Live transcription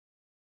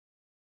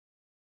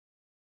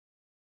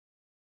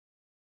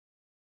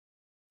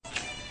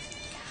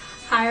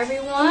Hi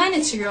everyone,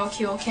 it's your girl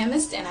Kyo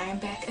Chemist, and I am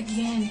back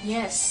again.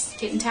 Yes,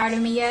 getting tired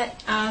of me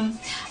yet? I'm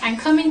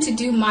coming to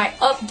do my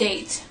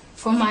update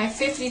for my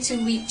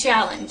 52-week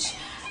challenge.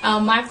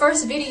 My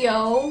first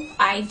video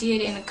I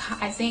did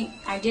I think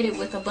I did it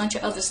with a bunch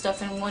of other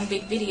stuff in one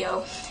big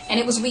video, and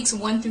it was weeks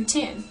 1 through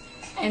 10.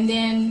 And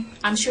then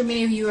I'm sure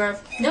many of you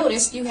have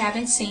noticed you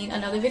haven't seen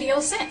another video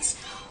since.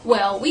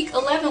 Well, week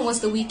 11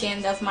 was the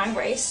weekend of my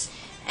race,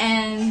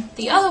 and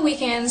the other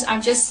weekends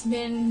I've just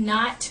been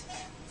not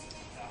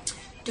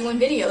doing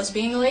videos,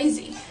 being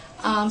lazy.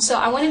 So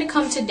I wanted to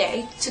come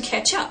today to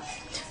catch up.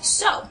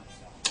 So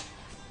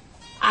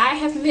I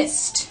have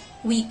missed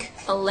week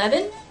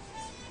 11,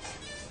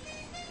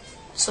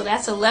 so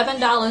that's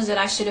 $11 that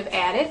I should have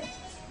added,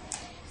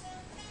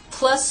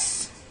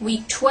 plus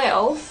week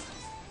 12,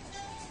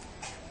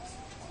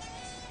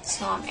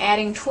 so I'm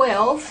adding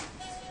 12,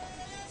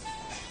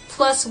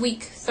 plus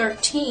week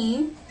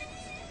 13,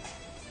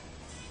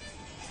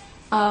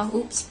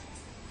 oops,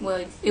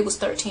 well, it was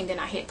 13, then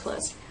I hit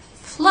plus.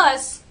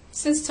 Plus,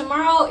 since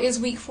tomorrow is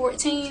week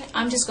 14,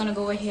 I'm just going to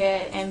go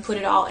ahead and put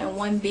it all in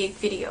one big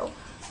video.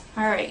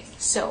 Alright,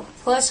 so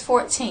plus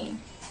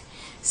 14.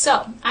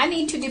 So, I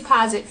need to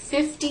deposit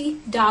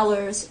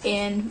 $50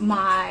 in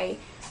my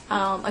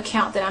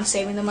account that I'm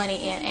saving the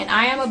money in. And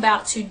I am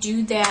about to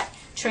do that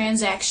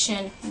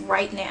transaction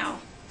right now.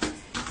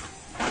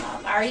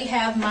 I already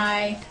have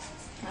my,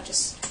 I'll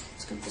just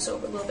scoop this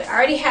over a little bit. I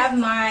already have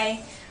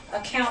my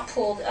account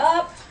pulled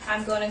up.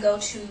 I'm going to go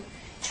to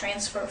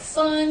transfer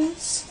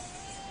funds.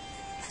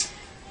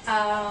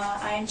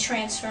 I'm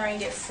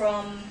transferring it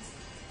from,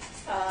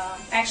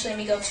 actually let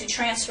me go to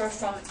transfer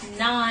from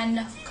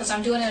because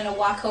I'm doing it in a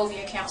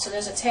Wachovia account, so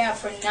there's a tab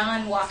for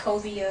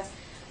non-Wachovia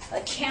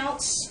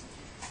accounts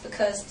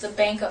because the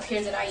bank up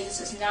here that I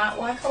use is not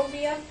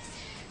Wachovia.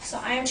 So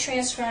I am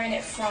transferring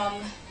it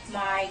from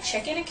my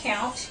checking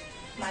account,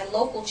 my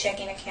local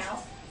checking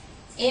account,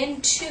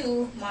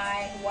 into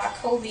my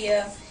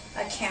Wachovia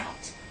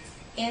account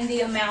in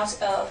the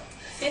amount of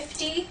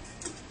 $50,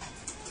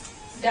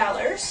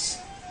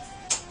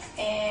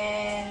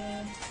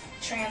 and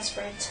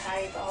transfer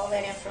type, all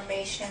that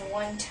information,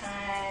 one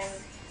time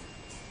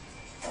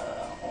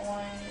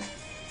on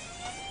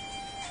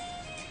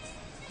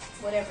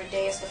whatever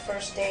day is the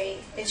first day.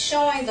 It's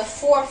showing the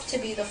 4th to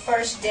be the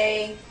first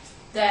day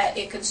that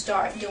it could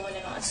start doing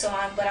it on. So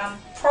I'm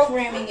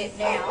programming it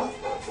now.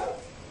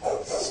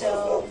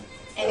 So,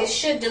 and it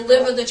should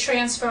deliver the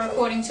transfer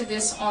according to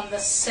this on the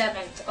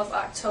 7th of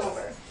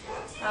October.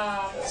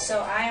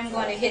 So I am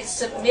going to hit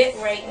submit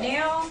right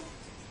now.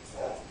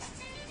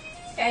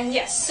 And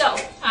yes, so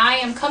I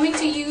am coming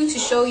to you to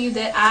show you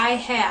that I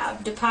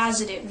have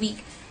deposited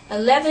week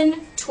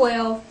 11,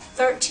 12,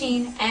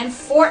 13, and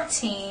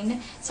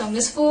 14. So I'm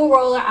this full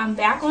roller. I'm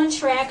back on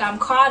track. I'm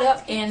caught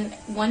up in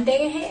one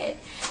day ahead.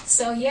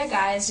 So yeah,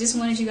 guys, just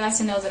wanted you guys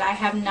to know that I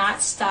have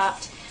not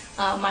stopped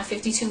my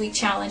 52-week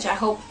challenge. I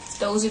hope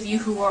those of you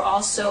who are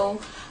also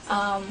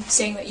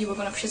saying that you were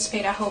going to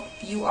participate, I hope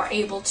you are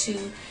able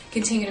to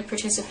continue to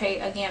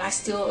participate. Again, I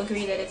still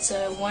agree that it's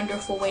a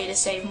wonderful way to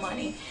save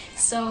money.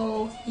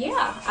 So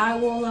yeah, I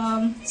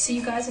will see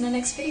you guys in the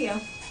next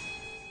video.